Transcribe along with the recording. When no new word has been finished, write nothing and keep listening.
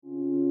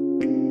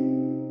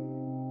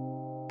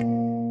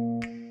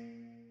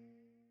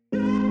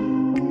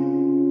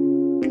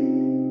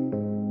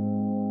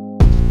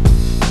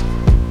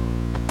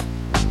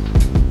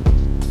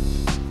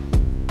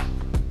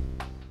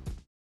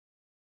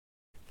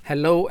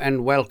Hello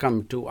and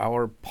welcome to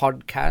our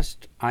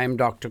podcast. I am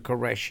Dr.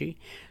 Qureshi.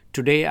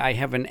 Today I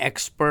have an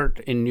expert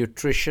in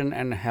nutrition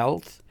and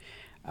health.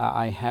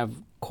 I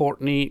have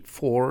Courtney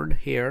Ford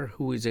here,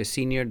 who is a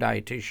senior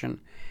dietitian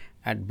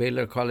at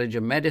Baylor College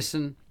of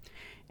Medicine,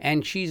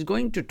 and she's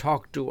going to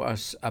talk to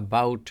us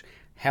about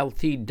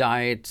healthy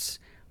diets,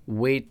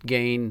 weight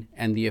gain,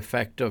 and the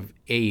effect of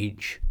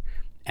age.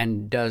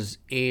 And does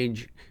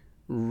age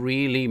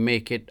really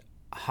make it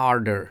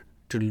harder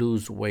to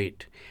lose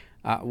weight?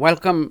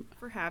 Welcome.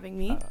 For having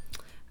me.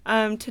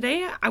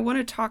 Today, I want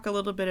to talk a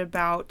little bit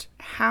about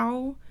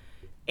how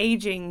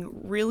aging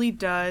really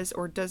does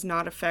or does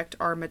not affect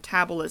our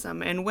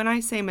metabolism. And when I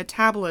say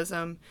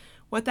metabolism,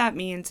 what that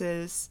means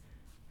is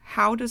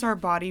how does our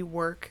body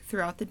work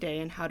throughout the day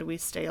and how do we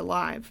stay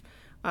alive?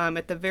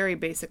 At the very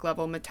basic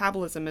level,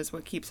 metabolism is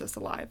what keeps us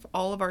alive.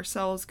 All of our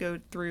cells go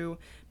through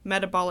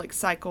metabolic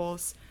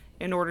cycles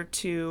in order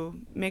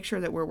to make sure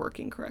that we're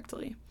working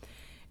correctly.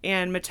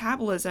 And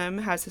metabolism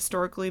has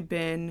historically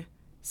been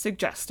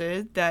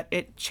suggested that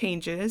it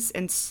changes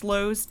and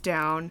slows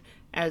down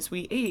as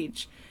we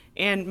age.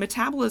 And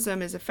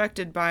metabolism is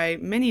affected by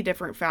many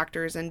different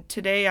factors. And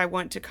today I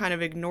want to kind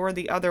of ignore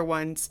the other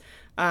ones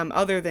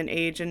other than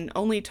age and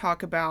only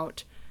talk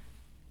about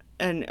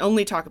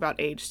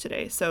age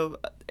today. So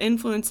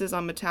influences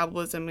on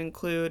metabolism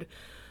include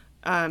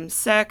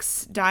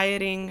sex,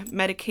 dieting,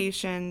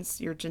 medications,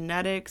 your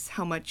genetics,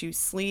 how much you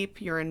sleep,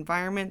 your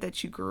environment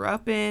that you grew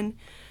up in,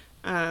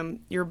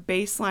 your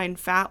baseline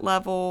fat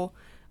level,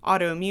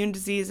 autoimmune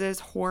diseases,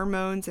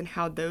 hormones and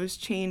how those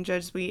change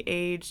as we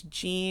age,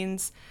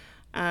 genes,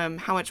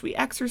 how much we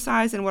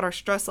exercise and what our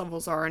stress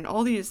levels are. And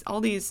all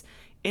these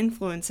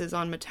influences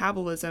on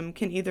metabolism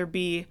can either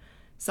be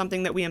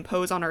something that we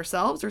impose on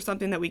ourselves or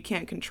something that we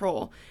can't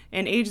control.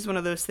 And age is one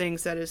of those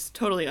things that is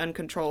totally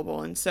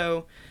uncontrollable. And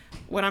so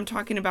what I'm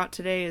talking about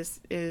today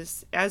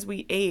is as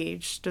we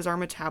age, does our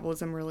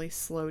metabolism really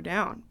slow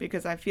down?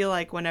 Because I feel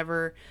like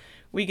whenever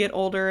we get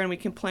older and we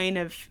complain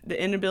of the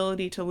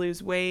inability to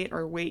lose weight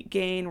or weight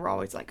gain, we're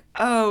always like,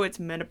 oh, it's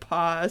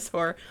menopause,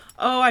 or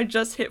oh, I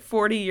just hit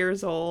 40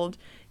 years old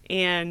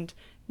and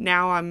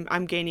now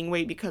I'm gaining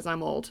weight because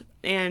I'm old.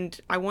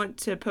 And I want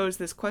to pose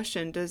this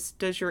question.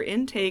 Does your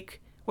intake,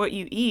 what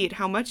you eat,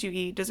 how much you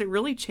eat, does it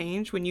really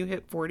change when you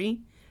hit 40?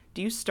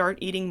 Do you start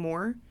eating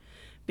more?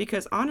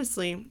 Because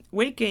honestly,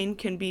 weight gain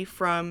can be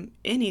from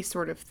any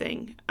sort of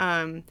thing.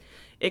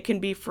 It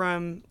can be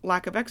from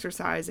lack of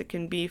exercise. It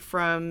can be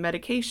from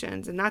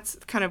medications. And that's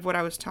kind of what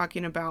I was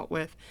talking about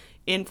with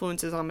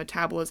influences on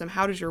metabolism.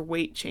 How does your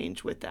weight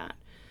change with that?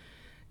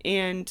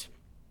 And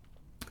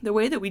the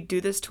way that we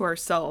do this to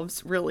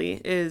ourselves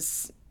really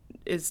is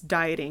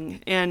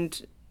dieting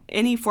and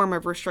any form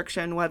of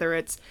restriction, whether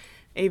it's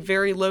a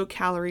very low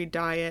calorie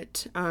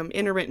diet,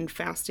 intermittent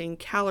fasting,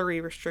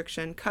 calorie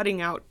restriction,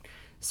 cutting out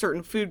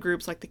certain food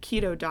groups like the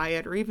keto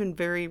diet, or even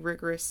very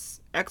rigorous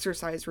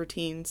exercise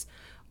routines,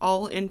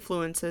 all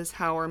influences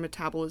how our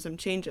metabolism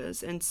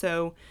changes. And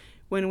so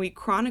when we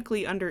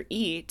chronically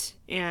undereat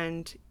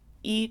and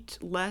eat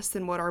less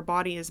than what our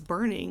body is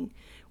burning,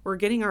 we're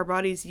getting our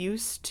bodies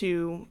used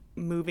to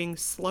moving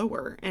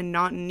slower and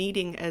not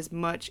needing as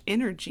much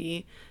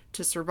energy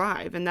to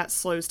survive. And that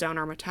slows down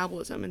our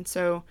metabolism. And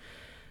so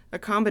a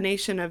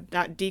combination of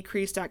that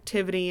decreased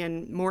activity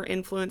and more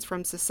influence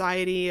from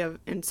society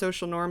and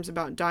social norms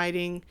about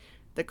dieting,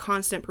 the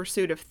constant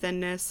pursuit of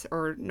thinness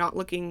or not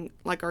looking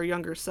like our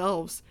younger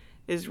selves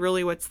is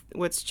really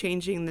what's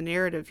changing the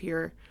narrative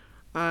here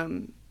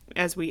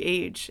as we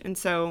age. And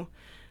so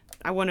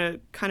I want to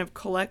kind of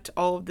collect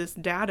all of this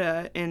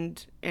data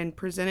and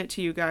present it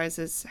to you guys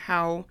as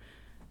how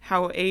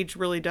age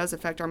really does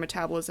affect our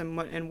metabolism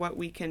and what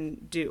we can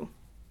do.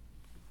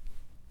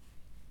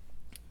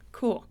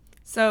 Cool.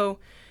 So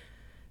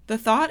the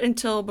thought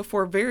until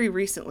before very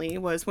recently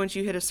was once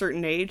you hit a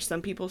certain age,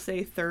 some people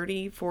say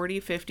 30, 40,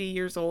 50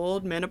 years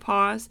old,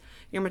 menopause,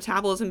 your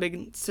metabolism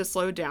begins to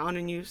slow down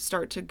and you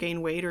start to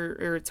gain weight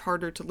or it's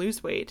harder to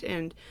lose weight.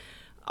 And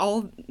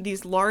all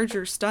these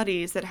larger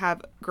studies that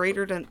have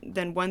greater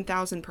than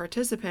 1,000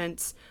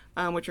 participants,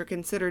 which are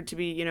considered to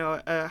be,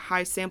 a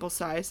high sample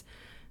size,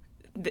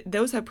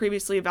 those have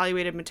previously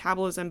evaluated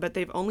metabolism, but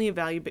they've only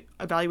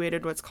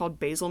evaluated what's called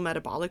basal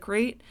metabolic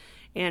rate.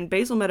 And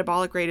basal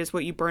metabolic rate is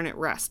what you burn at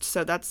rest.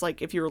 So that's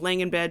like if you're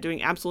laying in bed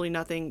doing absolutely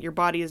nothing, your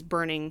body is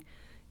burning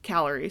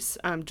calories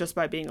just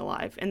by being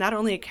alive. And that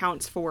only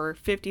accounts for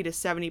 50 to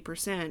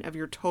 70% of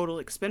your total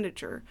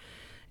expenditure.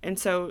 And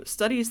so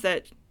studies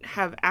that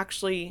have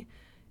actually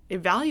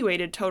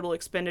evaluated total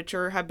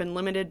expenditure have been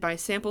limited by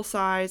sample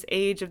size,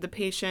 age of the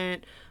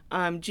patient,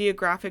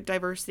 geographic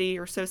diversity,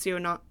 or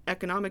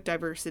socioeconomic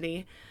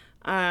diversity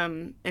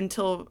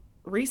until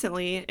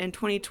recently in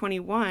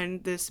 2021,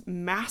 this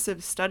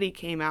massive study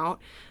came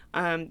out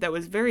that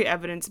was very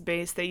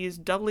evidence-based. They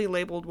used doubly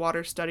labeled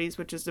water studies,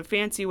 which is a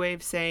fancy way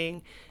of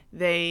saying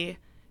they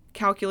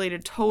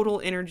calculated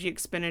total energy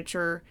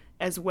expenditure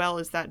as well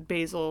as that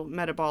basal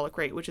metabolic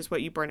rate, which is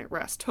what you burn at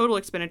rest. Total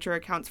expenditure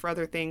accounts for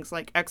other things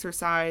like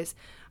exercise,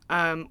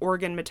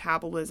 organ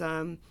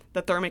metabolism,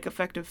 the thermic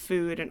effect of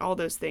food, and all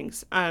those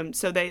things.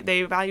 So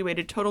they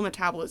evaluated total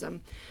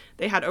metabolism.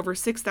 They had over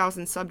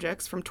 6,000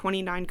 subjects from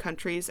 29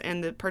 countries,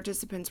 and the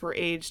participants were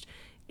aged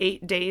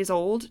 8 days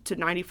old to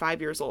 95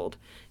 years old.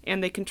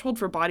 And they controlled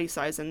for body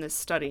size in this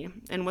study.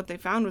 And what they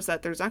found was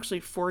that there's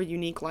actually 4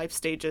 unique life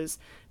stages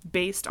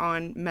based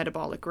on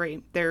metabolic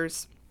rate.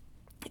 There's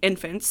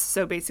infants,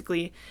 so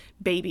basically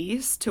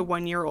babies to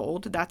 1 year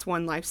old. That's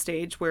one life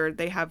stage where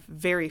they have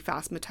very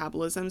fast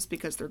metabolisms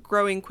because they're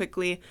growing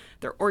quickly,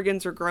 their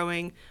organs are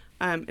growing,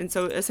 and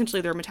so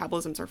essentially their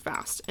metabolisms are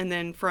fast. And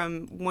then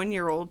from 1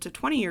 year old to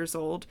 20 years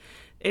old,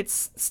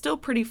 it's still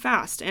pretty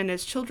fast. And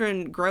as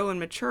children grow and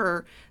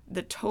mature,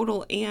 the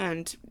total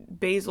and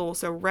basal,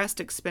 so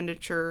rest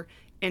expenditure,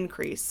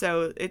 increase.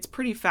 So it's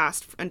pretty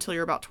fast until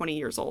you're about 20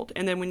 years old.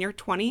 And then when you're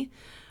 20,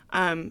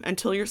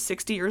 until you're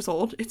 60 years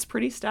old, it's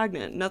pretty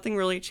stagnant. Nothing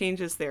really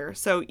changes there.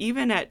 So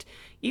even at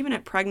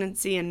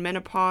pregnancy and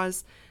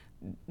menopause,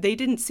 they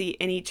didn't see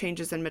any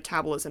changes in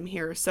metabolism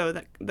here. So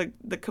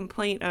the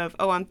complaint of,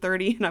 oh, I'm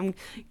 30 and I'm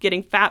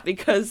getting fat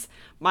because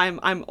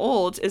I'm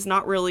old is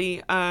not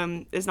really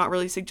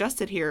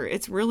suggested here.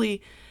 It's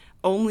really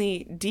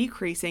only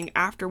decreasing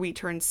after we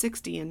turn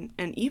 60,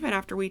 and even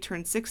after we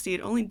turn 60, it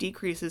only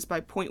decreases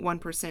by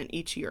 0.1%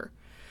 each year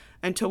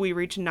until we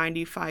reach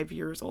 95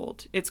 years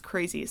old. It's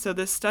crazy. So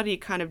this study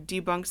kind of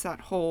debunks that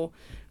whole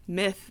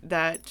myth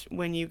that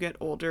when you get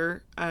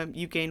older,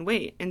 you gain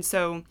weight. And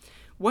so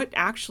what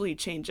actually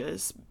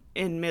changes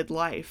in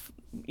midlife?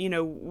 You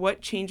know,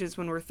 what changes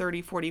when we're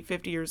 30, 40,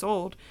 50 years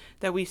old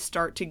that we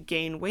start to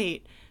gain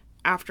weight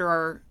after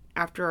our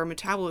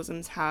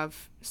metabolisms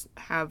have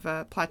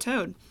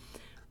plateaued?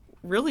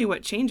 Really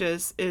what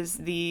changes is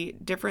the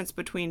difference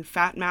between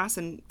fat mass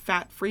and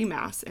fat-free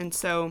mass. And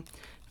so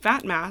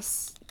fat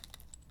mass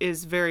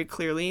is very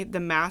clearly the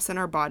mass in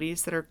our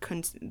bodies that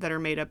are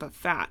made up of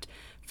fat.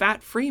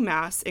 Fat-free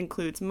mass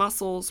includes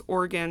muscles,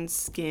 organs,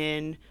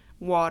 skin,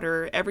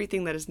 water,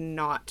 everything that is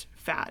not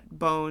fat,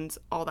 bones,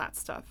 all that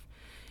stuff.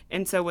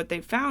 And so what they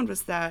found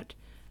was that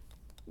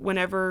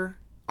whenever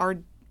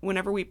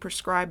we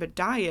prescribe a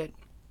diet,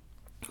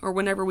 or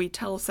whenever we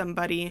tell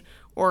somebody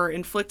or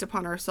inflict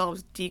upon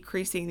ourselves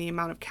decreasing the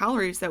amount of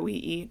calories that we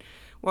eat,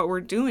 what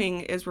we're doing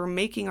is we're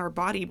making our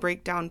body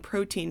break down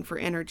protein for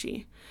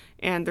energy.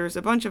 And there's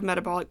a bunch of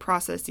metabolic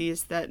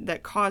processes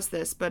that cause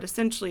this, but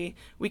essentially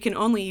we can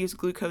only use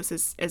glucose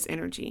as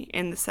energy.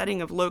 In the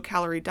setting of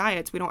low-calorie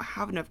diets, we don't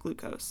have enough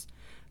glucose.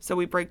 So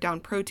we break down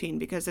protein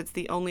because it's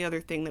the only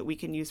other thing that we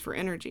can use for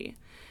energy.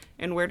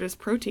 And where does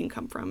protein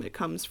come from? It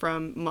comes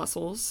from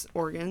muscles,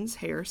 organs,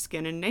 hair,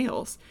 skin, and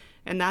nails.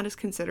 And that is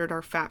considered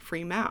our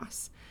fat-free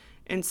mass.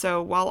 And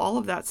so while all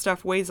of that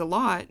stuff weighs a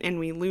lot and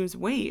we lose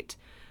weight,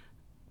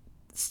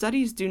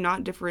 studies do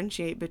not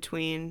differentiate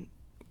between,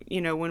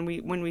 you know, when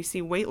we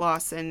see weight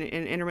loss and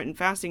intermittent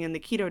fasting and the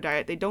keto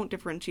diet, they don't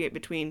differentiate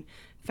between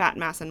fat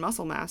mass and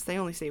muscle mass. They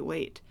only say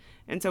weight.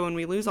 And so when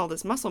we lose all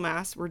this muscle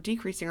mass, we're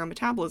decreasing our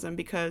metabolism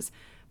because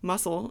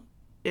muscle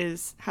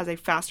has a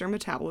faster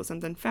metabolism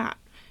than fat.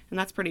 And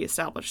that's pretty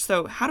established.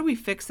 So how do we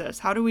fix this?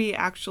 How do we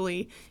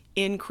actually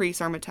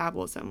increase our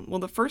metabolism? Well,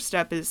 the first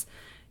step is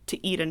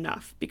to eat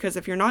enough, because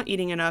if you're not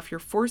eating enough, you're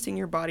forcing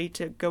your body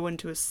to go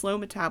into a slow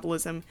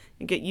metabolism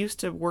and get used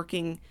to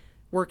working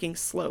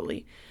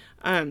slowly.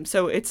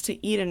 So it's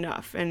to eat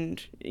enough,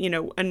 and you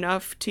know,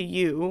 enough to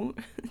you,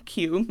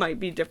 Q, might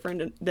be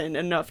different than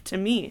enough to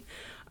me.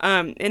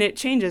 And it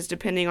changes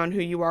depending on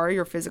who you are,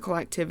 your physical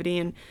activity,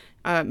 and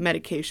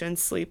medication,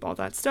 sleep, all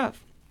that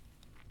stuff.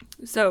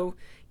 So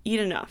eat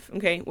enough.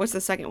 Okay, what's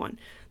the second one?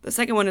 The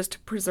second one is to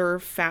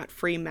preserve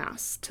fat-free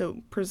mass,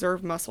 to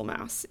preserve muscle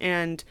mass.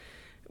 And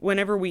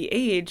whenever we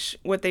age,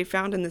 what they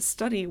found in this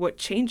study, what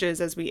changes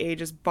as we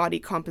age is body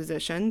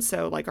composition.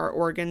 So like our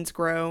organs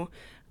grow,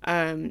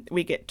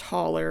 we get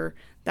taller,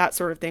 that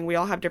sort of thing. We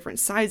all have different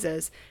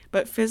sizes,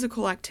 but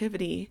physical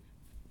activity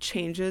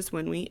changes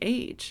when we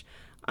age.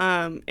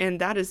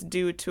 And that is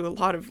due to a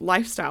lot of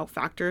lifestyle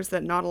factors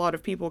that not a lot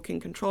of people can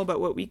control.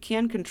 But what we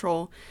can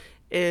control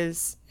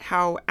is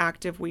how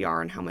active we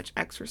are and how much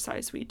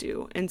exercise we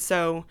do. And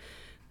so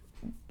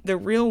the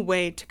real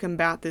way to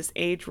combat this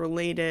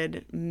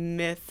age-related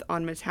myth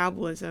on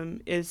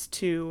metabolism is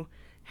to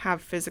have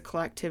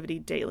physical activity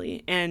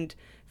daily, and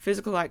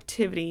physical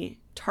activity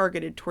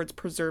targeted towards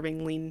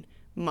preserving lean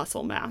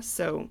muscle mass.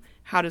 So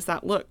how does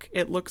that look?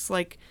 It looks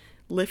like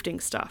lifting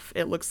stuff.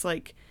 It looks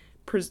like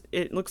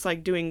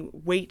doing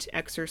weight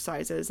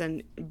exercises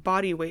and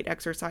body weight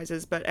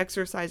exercises, but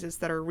exercises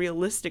that are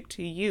realistic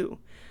to you,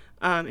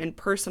 and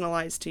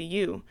personalized to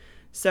you.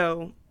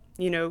 So,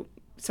 you know,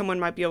 someone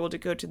might be able to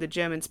go to the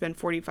gym and spend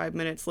 45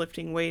 minutes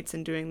lifting weights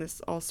and doing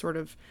this all sort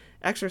of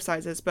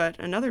exercises, but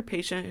another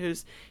patient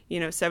who's,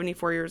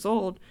 74 years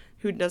old,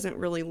 who doesn't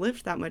really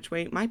lift that much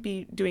weight, might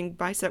be doing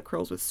bicep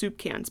curls with soup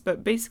cans.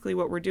 But basically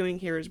what we're doing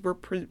here is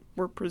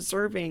we're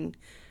preserving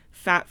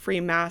fat-free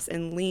mass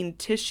and lean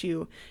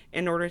tissue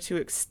in order to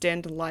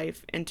extend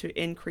life and to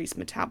increase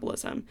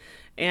metabolism.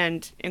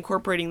 And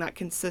incorporating that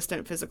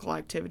consistent physical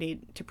activity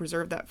to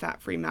preserve that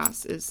fat-free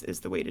mass is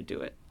the way to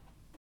do it.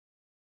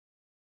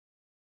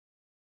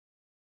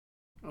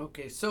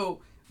 Okay,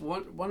 so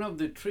one of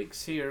the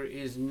tricks here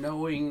is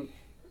knowing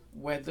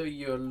whether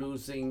you're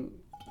losing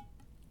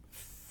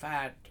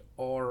fat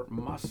or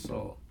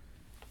muscle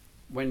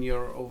when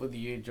you're over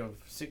the age of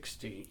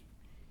 60,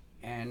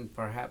 and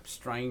perhaps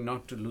trying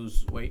not to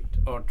lose weight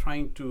or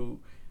trying to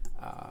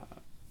uh,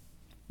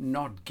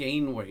 not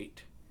gain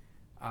weight,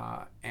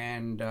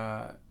 and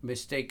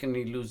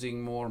mistakenly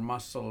losing more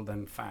muscle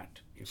than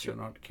fat if Sure.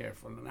 you're not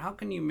careful. And how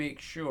can you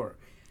make sure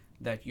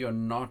that you're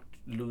not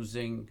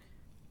losing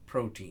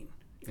protein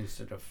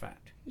instead of fat?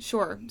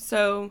 Sure.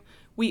 So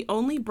we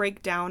only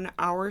break down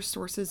our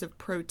sources of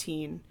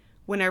protein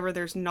whenever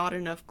there's not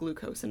enough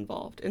glucose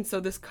involved. And so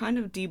this kind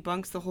of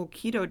debunks the whole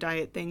keto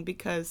diet thing,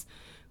 because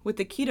with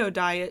the keto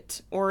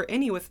diet or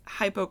any with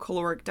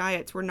hypocaloric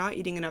diets, we're not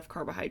eating enough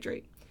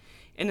carbohydrate.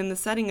 And in the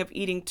setting of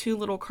eating too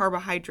little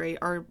carbohydrate,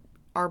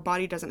 our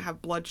body doesn't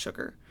have blood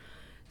sugar.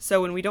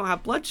 So when we don't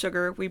have blood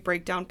sugar, we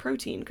break down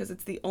protein because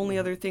it's the only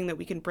other thing that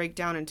we can break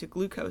down into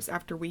glucose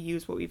after we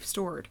use what we've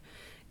stored.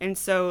 And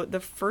so the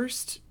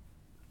first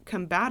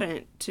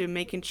combatant to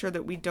making sure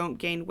that we don't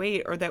gain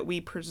weight or that we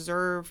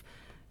preserve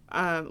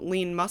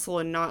lean muscle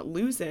and not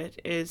lose it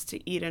is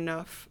to eat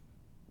enough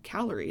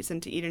calories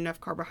and to eat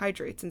enough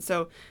carbohydrates. And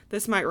so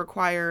this might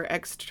require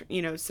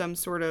some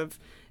sort of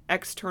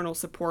external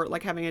support,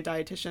 like having a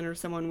dietitian or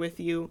someone with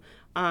you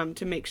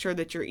to make sure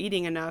that you're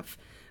eating enough.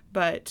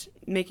 But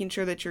making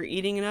sure that you're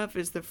eating enough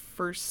is the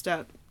first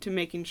step to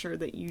making sure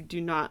that you do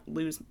not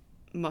lose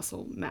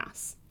muscle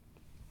mass.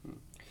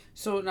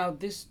 So now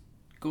this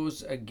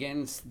goes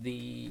against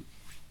the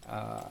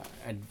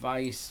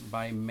advice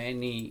by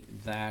many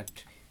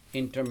that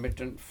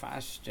intermittent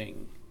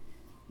fasting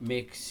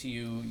makes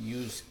you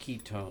use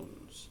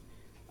ketones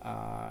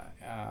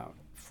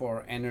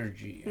for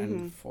energy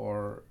and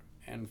for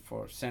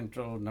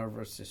central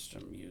nervous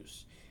system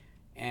use,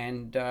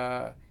 and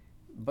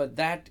but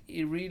that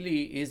it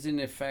really is in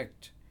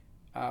effect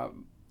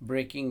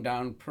breaking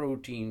down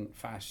protein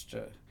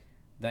faster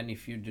than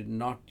if you did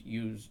not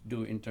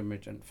do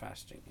intermittent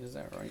fasting. Is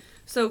that right?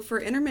 So for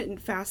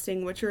intermittent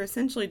fasting, what you're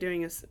essentially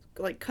doing is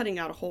like cutting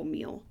out a whole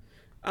meal.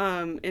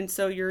 And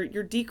so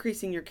you're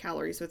decreasing your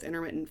calories with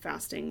intermittent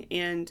fasting.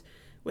 And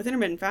with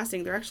intermittent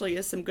fasting, there actually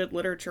is some good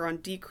literature on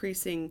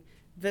decreasing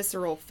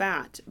visceral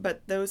fat,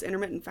 but those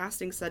intermittent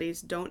fasting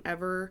studies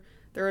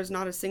there is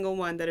not a single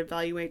one that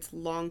evaluates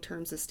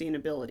long-term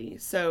sustainability.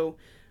 So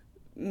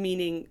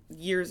meaning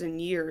years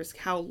and years,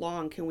 how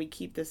long can we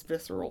keep this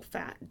visceral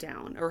fat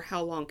down, or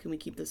how long can we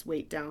keep this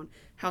weight down?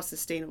 How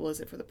sustainable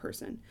is it for the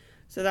person?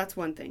 So that's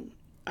one thing.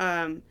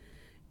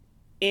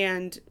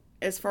 And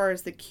as far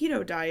as the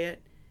keto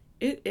diet,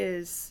 it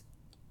is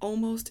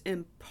almost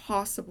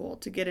impossible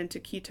to get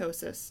into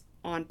ketosis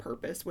on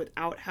purpose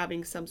without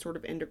having some sort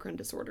of endocrine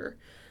disorder.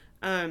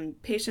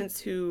 Patients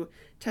who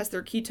test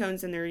their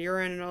ketones in their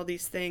urine and all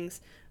these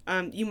things,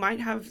 you might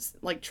have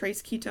like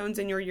trace ketones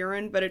in your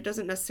urine, but it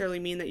doesn't necessarily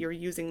mean that you're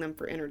using them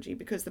for energy,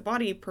 because the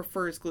body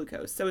prefers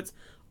glucose. So it's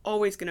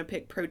always going to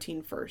pick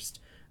protein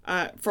first.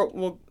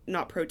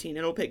 Not protein.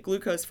 It'll pick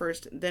glucose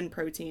first, then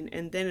protein,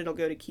 and then it'll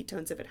go to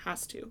ketones if it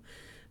has to.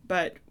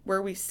 But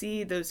where we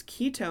see those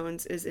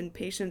ketones is in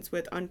patients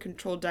with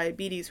uncontrolled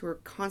diabetes who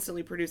are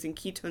constantly producing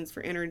ketones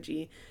for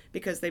energy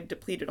because they've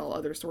depleted all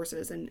other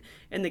sources. And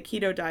in the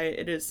keto diet,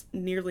 it is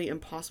nearly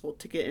impossible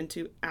to get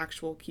into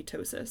actual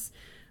ketosis.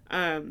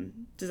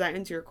 Does that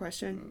answer your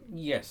question?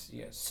 Yes.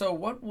 So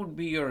what would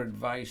be your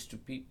advice to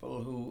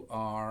people who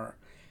are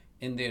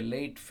in their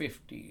late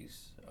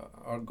 50s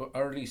or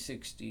early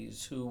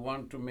 60s who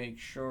want to make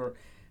sure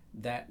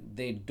that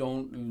they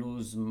don't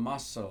lose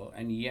muscle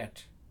and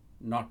yet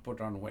not put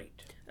on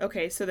weight?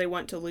 Okay, so they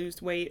want to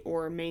lose weight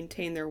or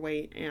maintain their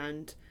weight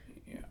and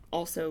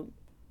also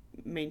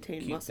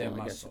maintain Keep muscle,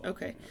 their I guess. muscle.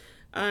 Okay.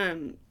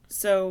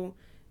 So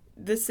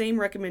the same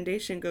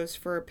recommendation goes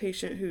for a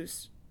patient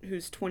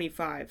who's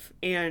 25,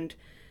 and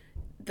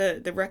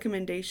the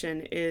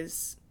recommendation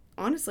is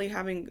honestly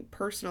having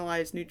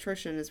personalized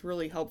nutrition is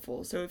really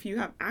helpful. So if you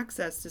have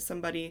access to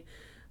somebody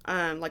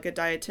like a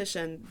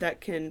dietitian that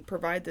can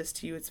provide this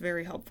to you, it's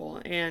very helpful.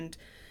 And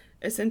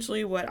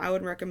essentially what I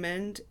would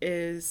recommend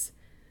is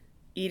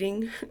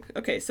eating.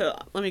 Okay, so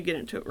let me get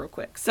into it real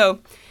quick. So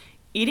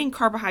eating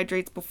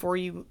carbohydrates before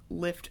you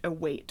lift a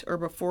weight or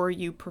before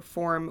you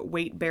perform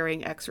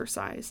weight-bearing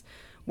exercise.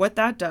 What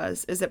that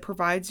does is it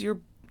provides your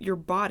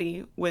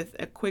body with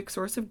a quick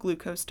source of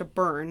glucose to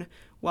burn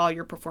while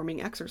you're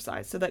performing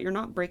exercise so that you're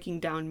not breaking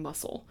down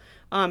muscle.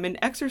 And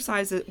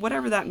exercise,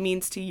 whatever that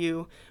means to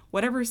you,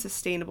 whatever is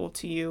sustainable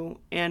to you,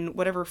 and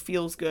whatever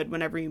feels good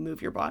whenever you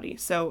move your body.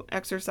 So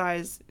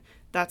exercise,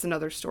 that's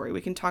another story. We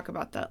can talk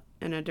about that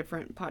in a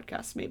different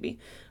podcast maybe.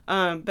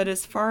 But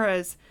as far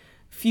as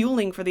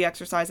fueling for the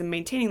exercise and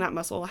maintaining that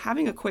muscle,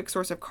 having a quick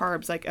source of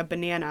carbs like a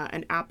banana,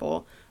 an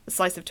apple, a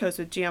slice of toast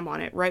with jam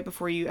on it right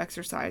before you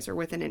exercise or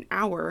within an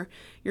hour,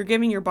 you're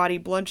giving your body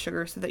blood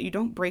sugar so that you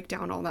don't break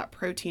down all that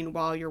protein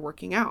while you're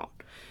working out.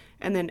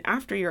 And then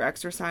after your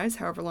exercise,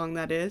 however long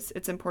that is,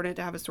 it's important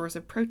to have a source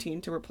of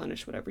protein to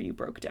replenish whatever you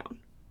broke down.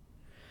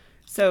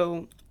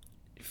 So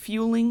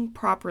fueling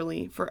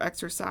properly for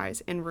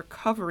exercise and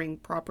recovering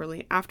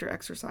properly after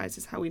exercise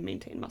is how we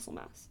maintain muscle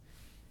mass.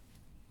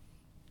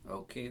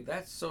 Okay,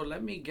 that's so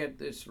let me get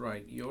this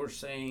right. You're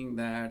saying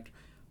that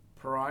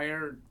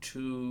prior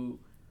to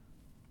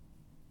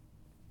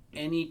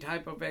any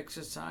type of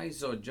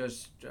exercise or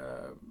just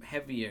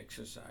heavy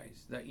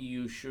exercise that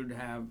you should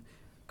have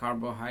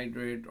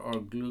carbohydrate or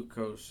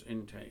glucose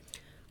intake?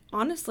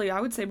 Honestly, I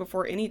would say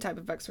before any type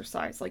of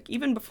exercise, like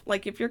even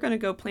like if you're going to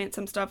go plant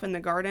some stuff in the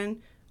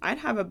garden, I'd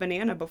have a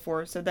banana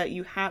before so that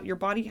your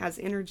body has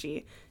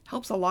energy.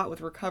 Helps a lot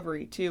with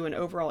recovery too and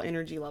overall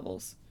energy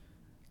levels.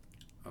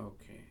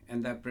 Okay,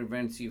 and that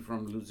prevents you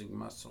from losing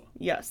muscle.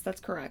 Yes,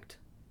 that's correct.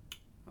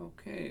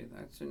 Okay,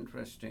 that's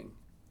interesting.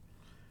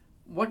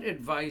 What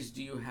advice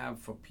do you have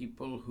for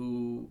people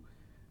who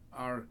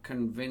are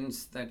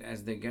convinced that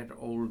as they get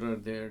older,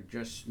 they're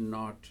just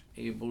not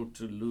able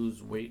to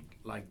lose weight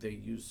like they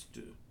used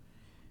to?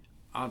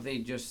 Are they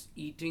just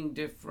eating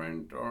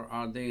different, or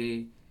are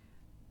they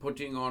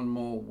putting on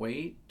more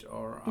weight,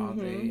 or are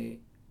they,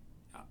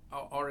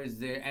 or is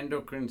their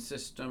endocrine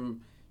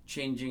system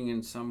changing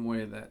in some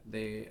way that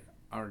they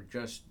are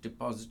just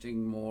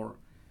depositing more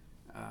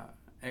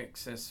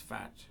excess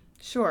fat?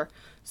 Sure.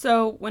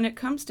 So when it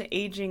comes to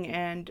aging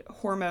and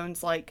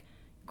hormones like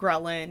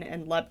ghrelin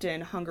and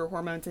leptin, hunger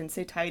hormones and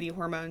satiety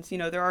hormones,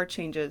 there are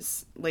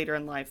changes later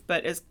in life.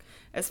 But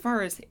as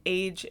far as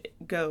age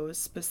goes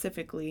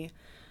specifically,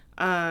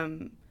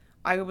 I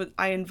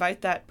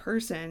invite that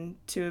person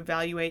to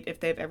evaluate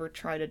if they've ever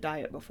tried a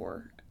diet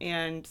before.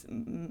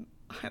 And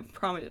I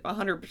promise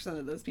 100%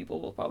 of those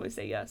people will probably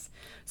say yes.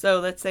 So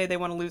let's say they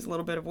want to lose a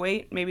little bit of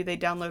weight. Maybe they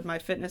download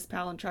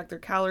MyFitnessPal and track their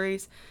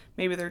calories.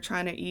 Maybe they're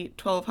trying to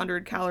eat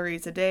 1,200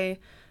 calories a day.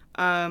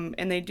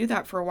 And they do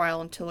that for a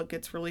while until it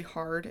gets really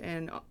hard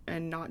and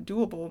not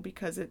doable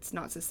because it's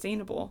not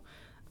sustainable.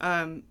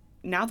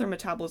 Now their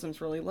metabolism's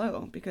really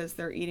low because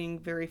they're eating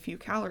very few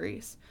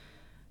calories.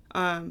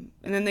 And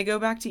then they go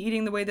back to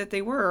eating the way that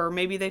they were, or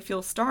maybe they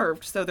feel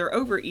starved, so they're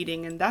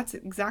overeating, and that's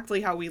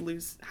exactly how we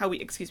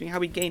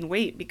gain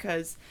weight,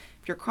 because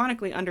if you're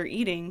chronically under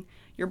eating,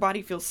 your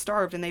body feels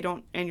starved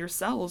and your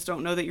cells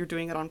don't know that you're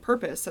doing it on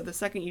purpose. So the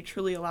second you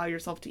truly allow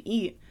yourself to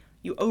eat,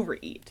 you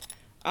overeat.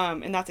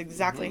 And that's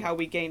exactly how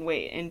we gain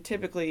weight. And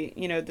typically,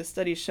 the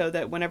studies show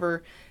that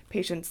whenever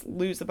patients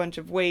lose a bunch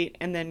of weight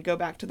and then go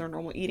back to their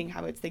normal eating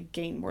habits, they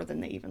gain more than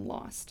they even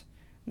lost.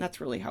 And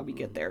that's really how we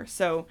get there.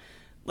 So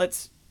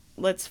let's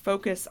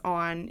focus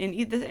on, and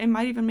it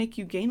might even make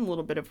you gain a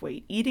little bit of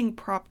weight. Eating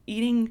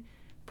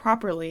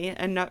properly,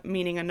 and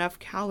meaning enough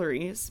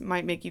calories,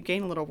 might make you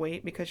gain a little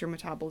weight because your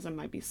metabolism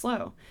might be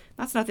slow.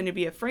 That's nothing to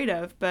be afraid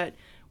of, but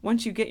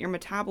once you get your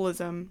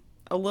metabolism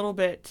a little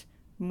bit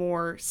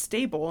more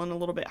stable and a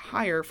little bit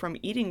higher from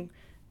eating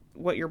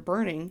what you're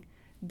burning,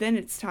 then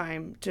it's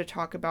time to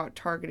talk about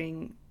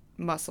targeting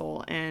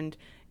muscle and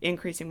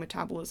increasing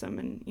metabolism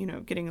and,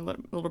 getting a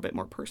little bit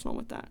more personal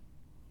with that.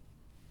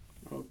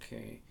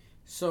 Okay.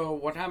 So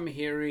what I'm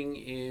hearing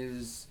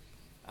is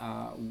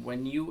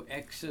when you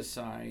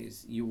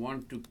exercise, you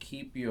want to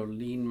keep your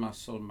lean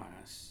muscle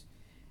mass.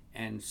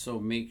 And so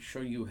make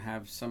sure you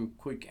have some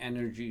quick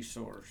energy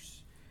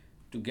source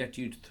to get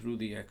you through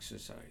the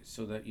exercise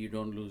so that you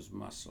don't lose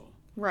muscle.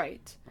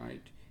 Right.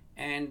 Right.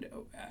 And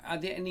are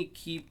there any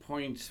key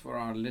points for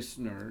our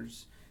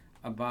listeners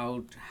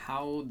about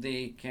how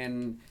they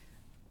can,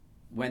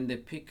 when they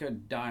pick a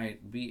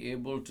diet, be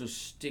able to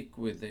stick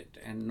with it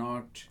and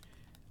not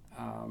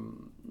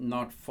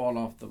fall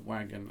off the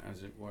wagon,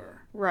 as it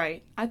were?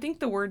 Right. I think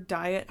the word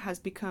diet has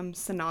become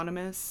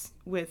synonymous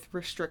with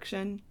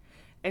restriction.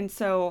 And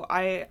so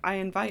I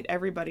invite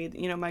everybody,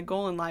 my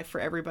goal in life for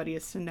everybody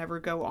is to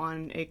never go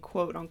on a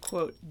quote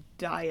unquote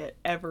diet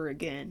ever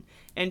again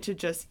and to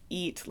just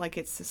eat like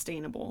it's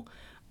sustainable.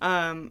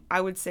 I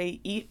would say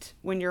eat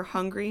when you're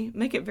hungry.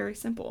 Make it very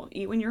simple.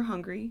 Eat when you're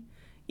hungry.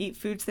 Eat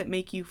foods that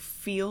make you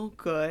feel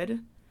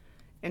good,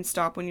 and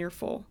stop when you're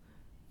full.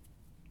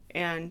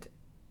 And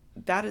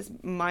that is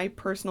my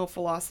personal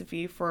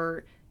philosophy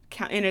for,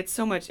 and it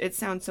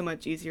sounds so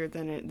much easier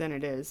than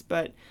it is,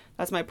 but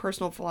that's my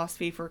personal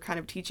philosophy for kind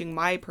of teaching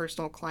my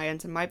personal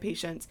clients and my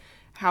patients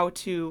how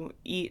to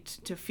eat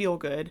to feel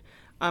good,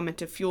 and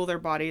to fuel their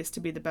bodies to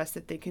be the best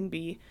that they can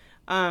be.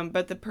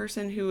 But the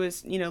person who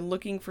is,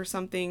 looking for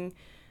something,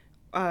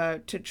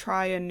 to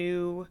try a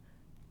new,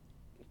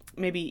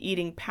 maybe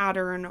eating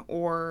pattern,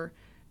 or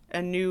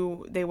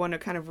they want to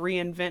kind of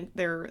reinvent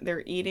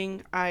their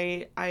eating,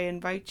 I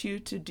invite you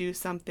to do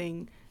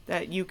something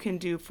that you can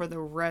do for the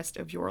rest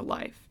of your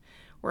life.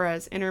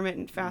 Whereas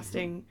intermittent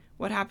fasting,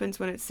 what happens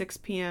when it's 6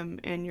 p.m.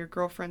 and your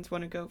girlfriends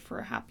want to go for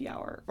a happy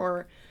hour?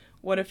 Or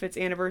what if it's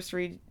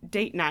anniversary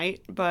date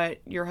night, but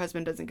your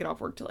husband doesn't get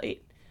off work till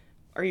 8?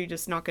 Are you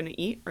just not going to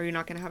eat? Or are you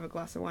not going to have a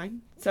glass of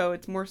wine? So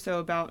it's more so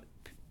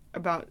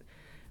about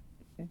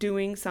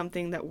doing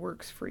something that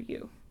works for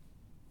you.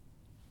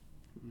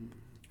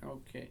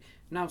 Okay.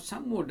 Now,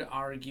 some would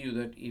argue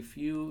that if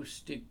you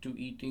stick to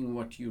eating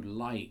what you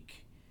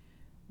like,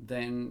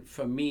 then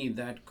for me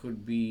that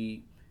could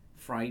be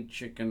fried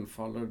chicken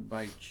followed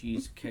by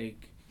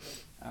cheesecake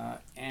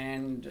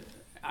And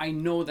I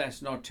know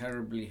that's not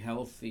terribly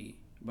healthy,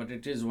 but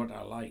it is what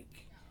I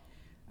like.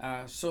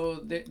 So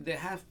there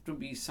have to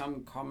be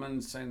some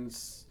common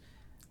sense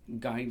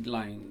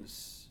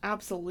guidelines.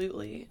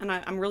 Absolutely. And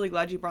I'm really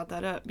glad you brought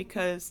that up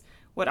because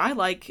what I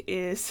like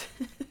is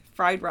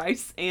fried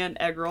rice and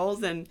egg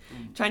rolls, and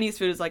Chinese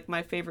food is like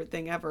my favorite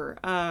thing ever.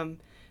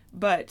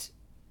 But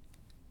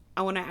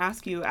I want to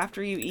ask you,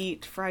 after you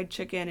eat fried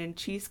chicken and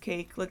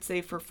cheesecake, let's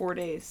say for 4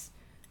 days,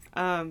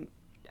 how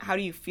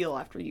do you feel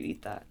after you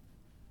eat that?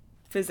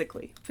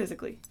 Physically.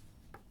 Physically.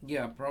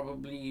 Yeah,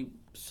 probably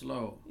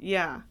slow.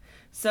 Yeah.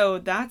 So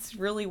that's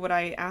really what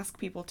I ask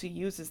people to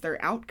use as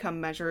their outcome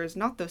measures,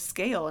 not the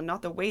scale and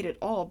not the weight at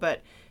all,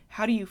 but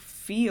how do you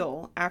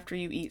feel after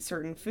you eat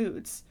certain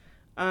foods?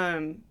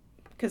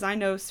 Because I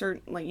know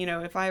certain, like,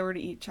 if I were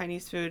to eat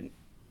Chinese food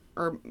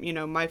or,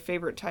 my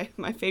favorite type,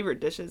 my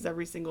favorite dishes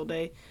every single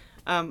day,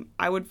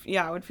 I would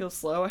feel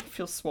slow. I'd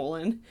feel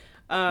swollen.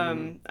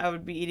 I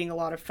would be eating a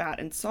lot of fat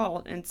and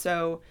salt. And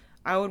so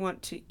I would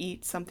want to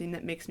eat something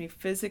that makes me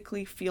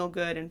physically feel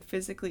good and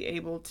physically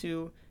able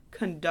to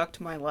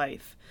conduct my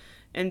life.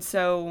 And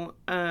so,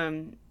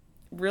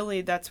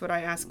 really, that's what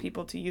I ask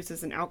people to use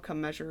as an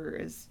outcome measure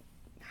is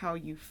how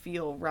you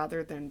feel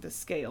rather than the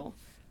scale.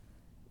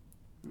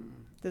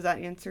 Does that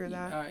answer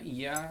that?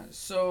 Yeah,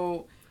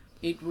 so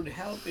it would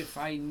help if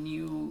I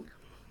knew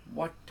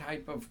what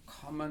type of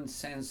common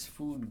sense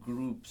food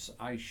groups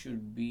I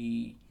should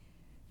be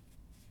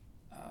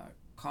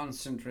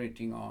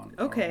concentrating on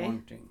or Okay.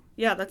 wanting.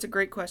 Yeah, that's a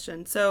great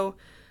question. So,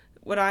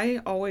 what I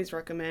always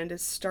recommend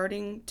is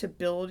starting to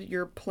build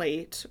your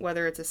plate,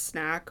 whether it's a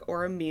snack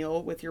or a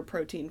meal, with your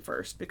protein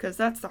first, because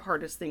that's the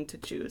hardest thing to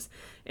choose.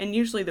 And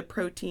usually the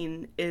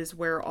protein is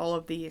where all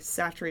of the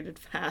saturated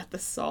fat, the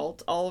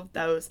salt, all of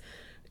those,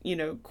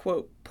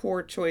 quote,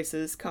 poor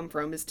choices come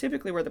from, is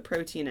typically where the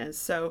protein is.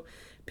 So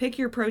pick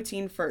your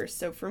protein first.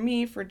 So for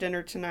me, for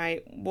dinner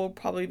tonight, we'll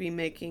probably be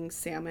making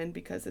salmon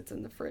because it's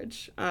in the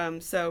fridge.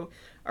 So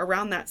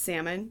around that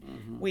salmon,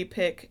 we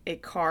pick a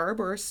carb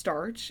or a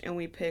starch, and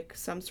we pick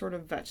some sort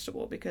of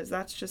vegetable because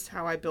that's just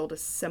how I build a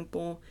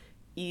simple,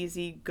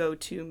 easy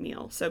go-to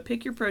meal. So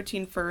pick your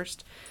protein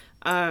first.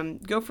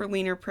 Go for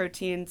leaner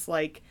proteins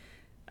like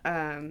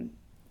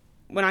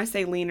when I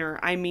say leaner,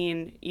 I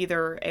mean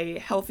either a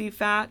healthy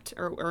fat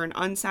or an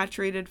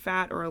unsaturated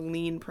fat or a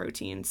lean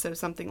protein. So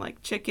something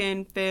like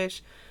chicken,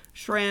 fish,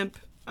 shrimp,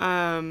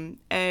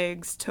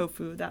 eggs,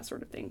 tofu, that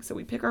sort of thing. So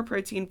we pick our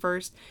protein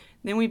first,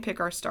 then we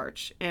pick our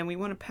starch. And we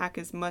want to pack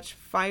as much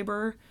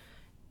fiber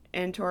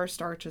into our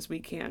starch as we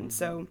can.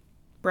 So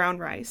brown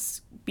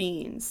rice,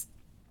 beans,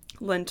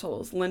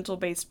 lentils,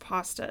 lentil-based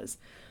pastas,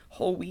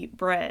 whole wheat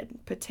bread,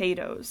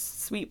 potatoes,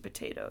 sweet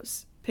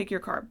potatoes. Pick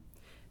your carb.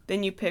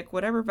 Then you pick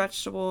whatever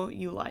vegetable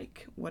you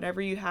like, whatever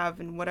you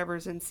have and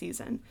whatever's in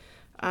season.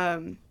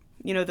 The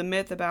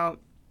myth about,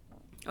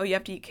 oh, you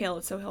have to eat kale,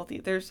 it's so healthy.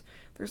 There's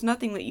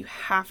nothing that you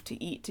have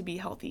to eat to be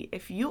healthy.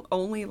 If you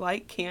only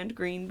like canned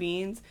green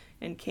beans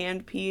and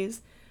canned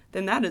peas,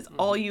 then that is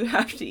all you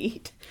have to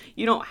eat.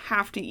 You don't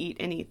have to eat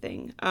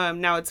anything.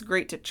 Now, it's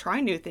great to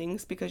try new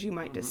things because you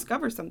might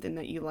discover something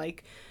that you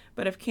like.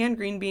 But if canned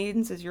green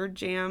beans is your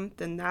jam,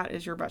 then that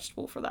is your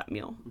vegetable for that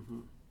meal.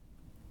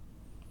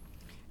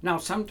 Now,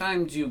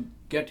 sometimes you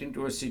get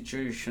into a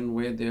situation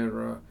where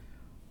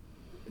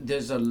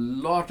there's a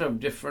lot of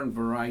different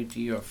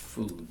variety of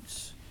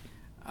foods.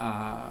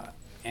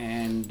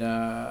 And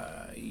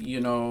a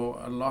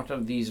lot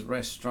of these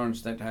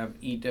restaurants that have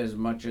eat as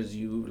much as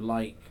you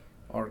like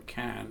or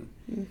can.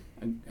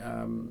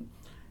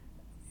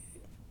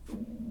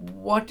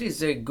 What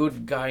is a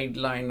good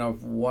guideline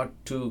of what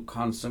to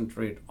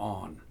concentrate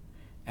on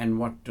and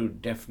what to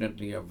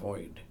definitely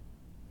avoid?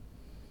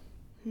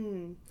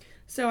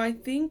 So I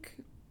think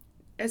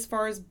as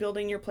far as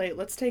building your plate,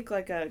 let's take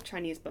like a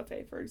Chinese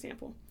buffet, for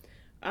example.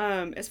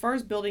 As far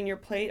as building your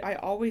plate, I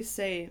always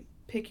say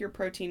pick your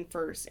protein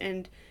first.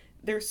 And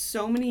there's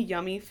so many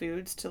yummy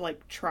foods to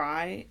like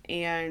try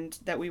and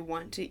that we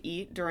want to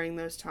eat during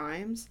those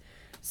times.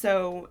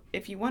 So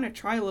if you want to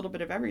try a little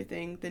bit of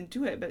everything, then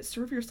do it, but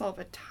serve yourself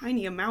a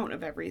tiny amount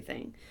of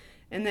everything.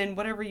 And then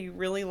whatever you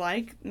really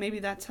like, maybe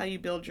that's how you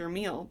build your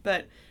meal.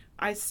 But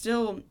I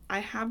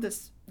have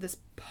this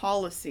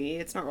policy.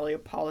 It's not really a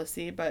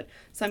policy, but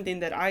something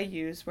that I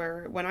use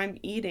where when I'm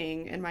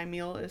eating and my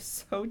meal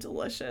is so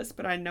delicious,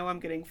 but I know I'm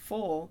getting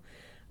full,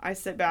 I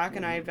sit back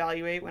and I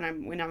evaluate when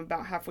I'm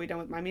about halfway done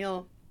with my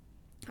meal.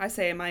 I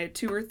say, am I a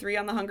 2 or 3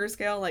 on the hunger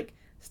scale, like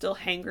still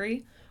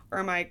hangry, or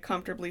am I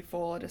comfortably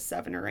full at a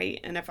 7 or 8?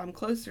 And if I'm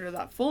closer to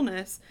that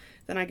fullness,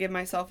 then I give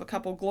myself a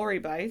couple glory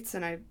bites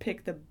and I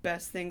pick the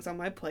best things on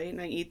my plate and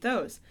I eat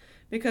those.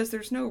 Because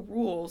there's no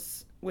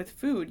rules with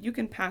food. You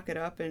can pack it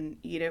up and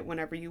eat it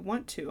whenever you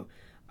want to.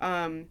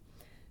 I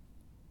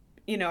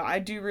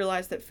do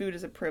realize that food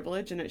is a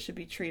privilege and it should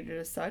be treated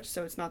as such,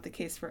 so it's not the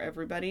case for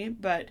everybody.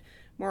 But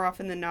more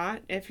often than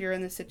not, if you're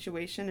in the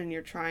situation and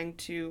you're trying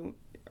to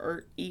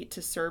or eat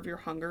to serve your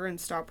hunger and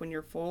stop when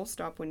you're full,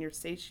 stop when you're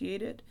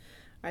satiated,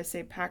 I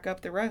say pack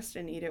up the rest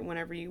and eat it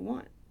whenever you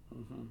want.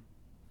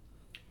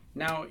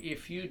 Now,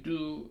 if you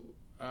do,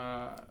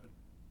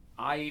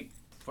 I,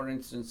 for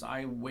instance,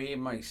 I weigh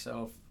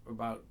myself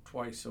about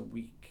twice a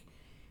week.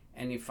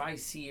 And if I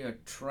see a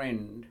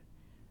trend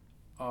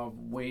of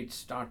weight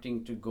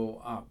starting to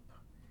go up,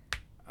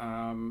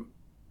 um,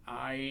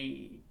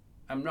 I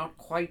am not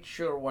quite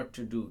sure what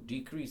to do.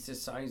 Decrease the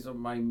size of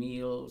my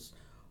meals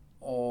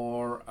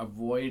or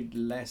avoid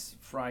less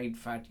fried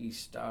fatty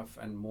stuff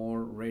and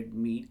more red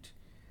meat,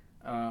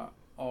 uh,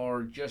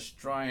 or just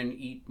try and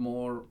eat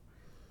more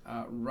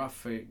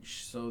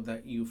roughage so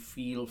that you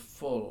feel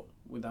full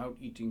without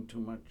eating too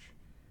much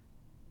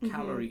Mm-hmm.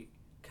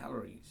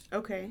 calories.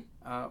 Okay.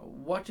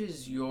 What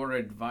is your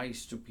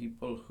advice to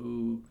people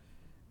who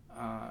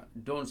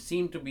don't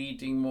seem to be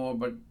eating more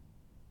but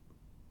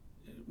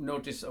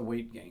notice a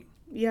weight gain?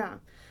 Yeah.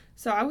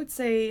 So I would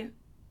say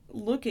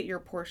look at your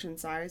portion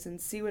size and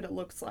see what it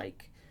looks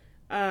like.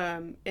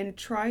 And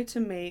try to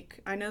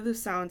make, I know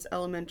this sounds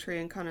elementary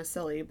and kind of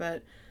silly,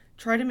 but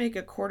try to make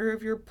a quarter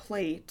of your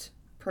plate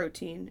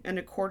protein and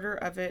a quarter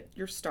of it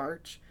your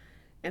starch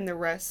and the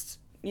rest,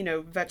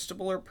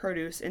 vegetable or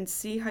produce, and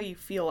see how you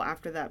feel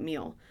after that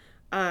meal.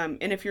 And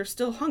if you're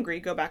still hungry,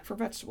 go back for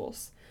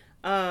vegetables.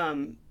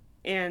 Um,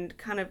 and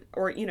kind of,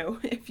 or,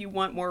 if you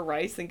want more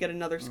rice, then get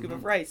another scoop Mm-hmm.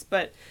 of rice.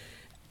 But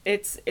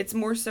it's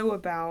more so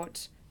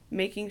about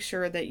making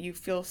sure that you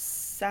feel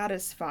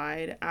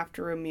satisfied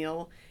after a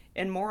meal,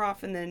 and more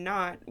often than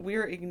not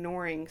we're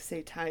ignoring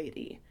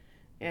satiety,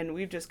 and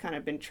we've just kind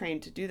of been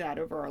trained to do that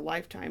over our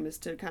lifetime, is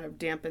to kind of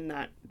dampen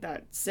that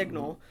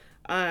Mm-hmm. signal.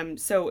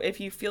 So if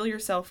you feel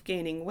yourself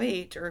gaining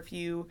weight, or if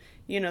you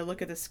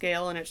look at the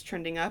scale and it's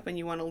trending up and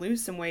you want to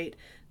lose some weight,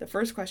 the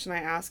first question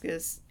I ask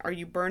is, are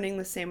you burning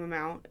the same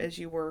amount as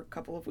you were a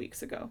couple of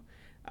weeks ago?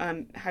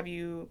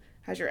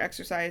 Has your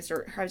exercise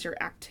or has your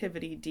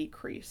activity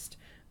decreased?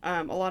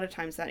 A lot of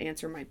times that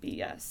answer might be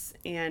yes.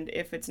 And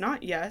if it's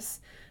not yes,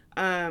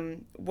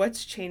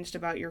 what's changed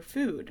about your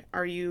food?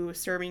 Are you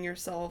serving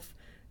yourself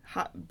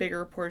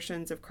bigger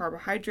portions of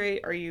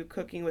carbohydrate? Are you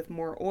cooking with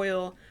more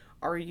oil?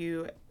 Are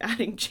you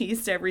adding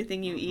cheese to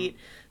everything you Mm-hmm. eat?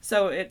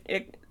 So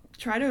it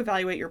try to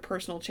evaluate your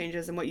personal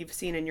changes and what you've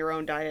seen in your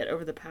own diet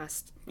over the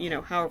past,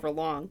 Okay. however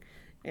long,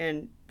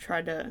 and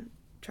try to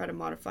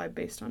modify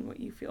based on what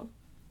you feel.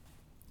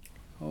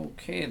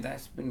 Okay,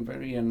 that's been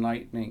very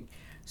enlightening.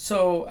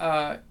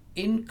 So,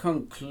 in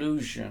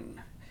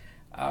conclusion,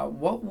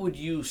 what would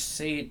you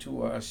say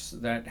to us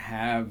that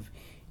have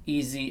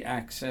easy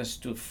access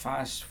to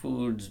fast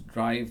foods,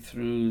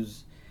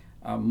 drive-throughs?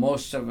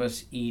 Most of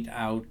us eat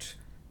out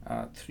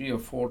 3 or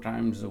 4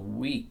 times a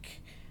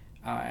week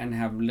and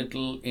have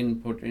little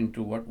input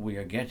into what we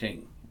are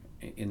getting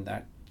in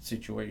that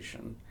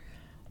situation.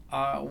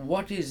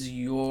 What is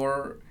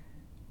your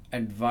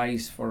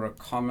advice for a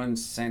common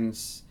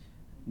sense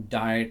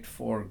diet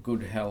for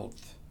good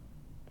health?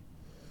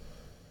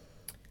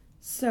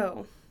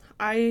 So,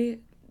 I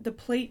the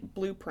plate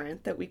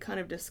blueprint that we kind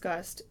of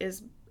discussed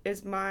is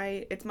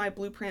my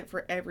blueprint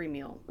for every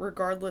meal,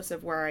 regardless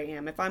of where I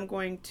am. If I'm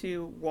going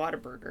to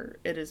Whataburger,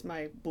 it is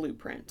my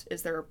blueprint.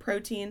 Is there a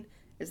protein?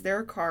 Is there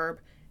a carb?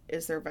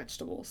 Is there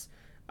vegetables?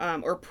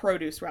 Or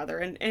produce rather.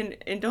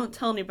 And don't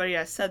tell anybody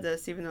I said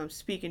this, even though I'm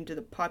speaking to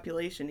the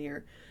population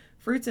here.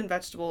 Fruits and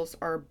vegetables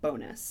are a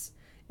bonus.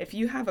 If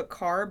you have a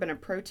carb and a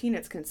protein,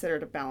 it's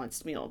considered a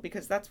balanced meal,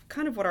 because that's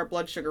kind of what our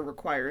blood sugar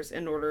requires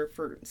in order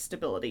for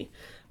stability.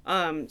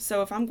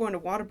 So if I'm going to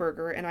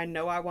Whataburger and I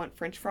know I want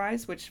French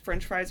fries, which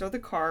French fries are the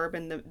carb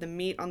and the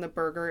meat on the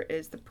burger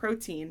is the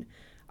protein,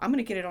 I'm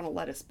going to get it on a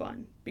lettuce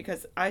bun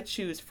because I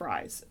choose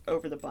fries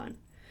over the bun.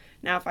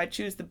 Now, if I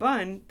choose the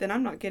bun, then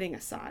I'm not getting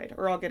a side,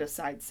 or I'll get a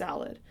side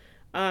salad.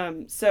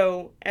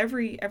 So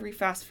every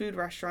fast food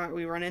restaurant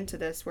we run into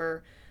this,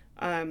 where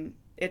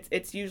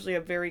it's usually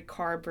a very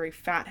carb, very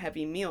fat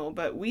heavy meal,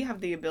 but we have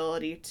the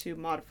ability to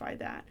modify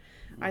that.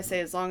 I Mm-hmm.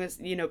 say, as long as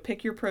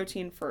pick your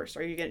protein first.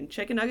 Are you getting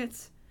chicken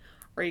nuggets?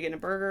 Are you getting a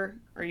burger?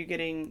 Are you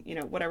getting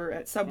whatever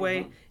at Mm-hmm.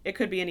 Subway? It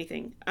could be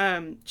anything.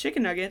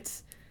 Chicken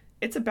nuggets,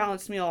 it's a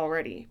balanced meal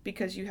already,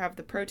 because you have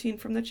the protein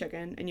from the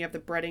chicken and you have the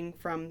breading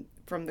from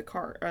the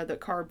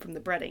carb from the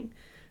breading.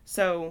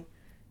 So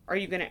are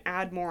you going to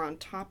add more on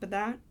top of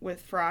that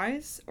with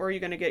fries, or are you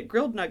going to get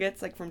grilled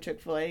nuggets like from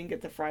Chick-fil-A and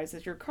get the fries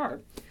as your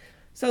carb?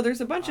 So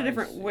there's a bunch of I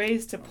different see.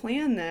 ways to Okay.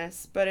 plan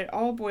this, but it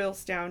all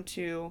boils down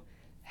to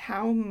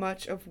how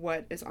much of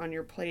what is on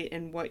your plate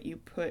and what you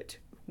put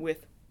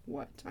with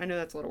what. I know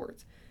that's a lot of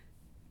words.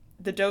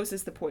 The dose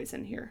is the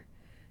poison here.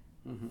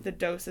 Mm-hmm. The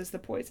dose is the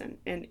poison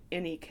in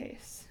any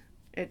case.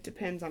 It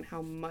depends on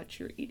how much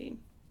you're eating.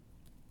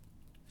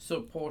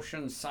 So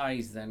portion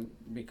size then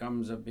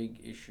becomes a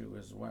big issue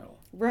as well.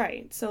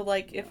 Right. So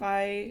like Yeah. if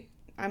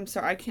I'm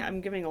sorry, I can't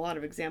I'm giving a lot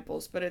of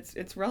examples, but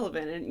it's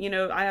relevant. And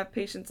I have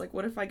patients like,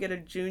 what if I get a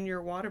junior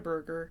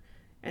Whataburger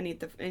and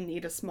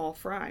eat a small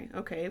fry?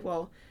 Okay,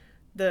 well,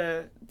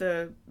 the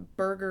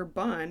burger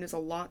bun is a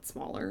lot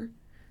smaller,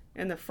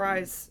 and the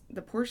Mm. fries,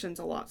 the portion's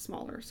a lot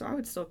smaller. So I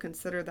would still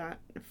consider that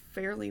a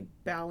fairly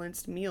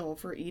balanced meal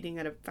for eating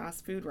at a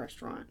fast food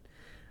restaurant,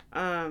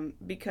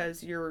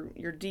 because you're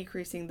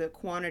decreasing the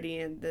quantity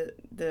and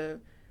the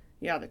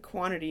the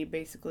quantity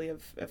basically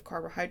of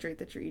carbohydrate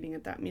that you're eating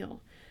at that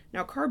meal.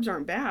 Now, carbs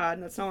aren't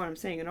bad. That's not what I'm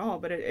saying at all.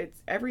 But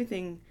it's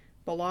everything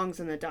belongs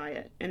in the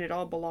diet, and it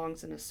all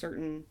belongs in a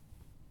certain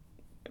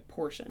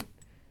portion.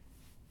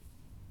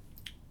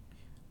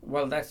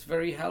 Well, that's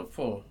very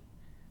helpful.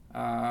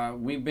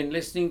 We've been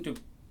listening to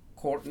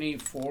Courtney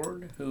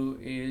Ford, who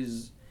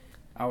is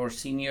our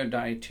senior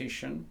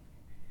dietitian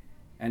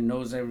and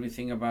knows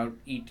everything about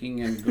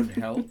eating and good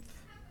health.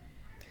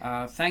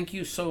 Thank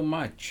you so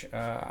much.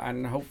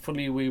 And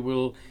hopefully we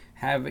will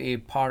have a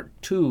part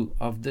 2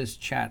 of this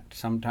chat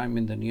sometime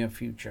in the near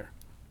future.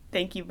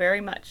 Thank you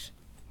very much.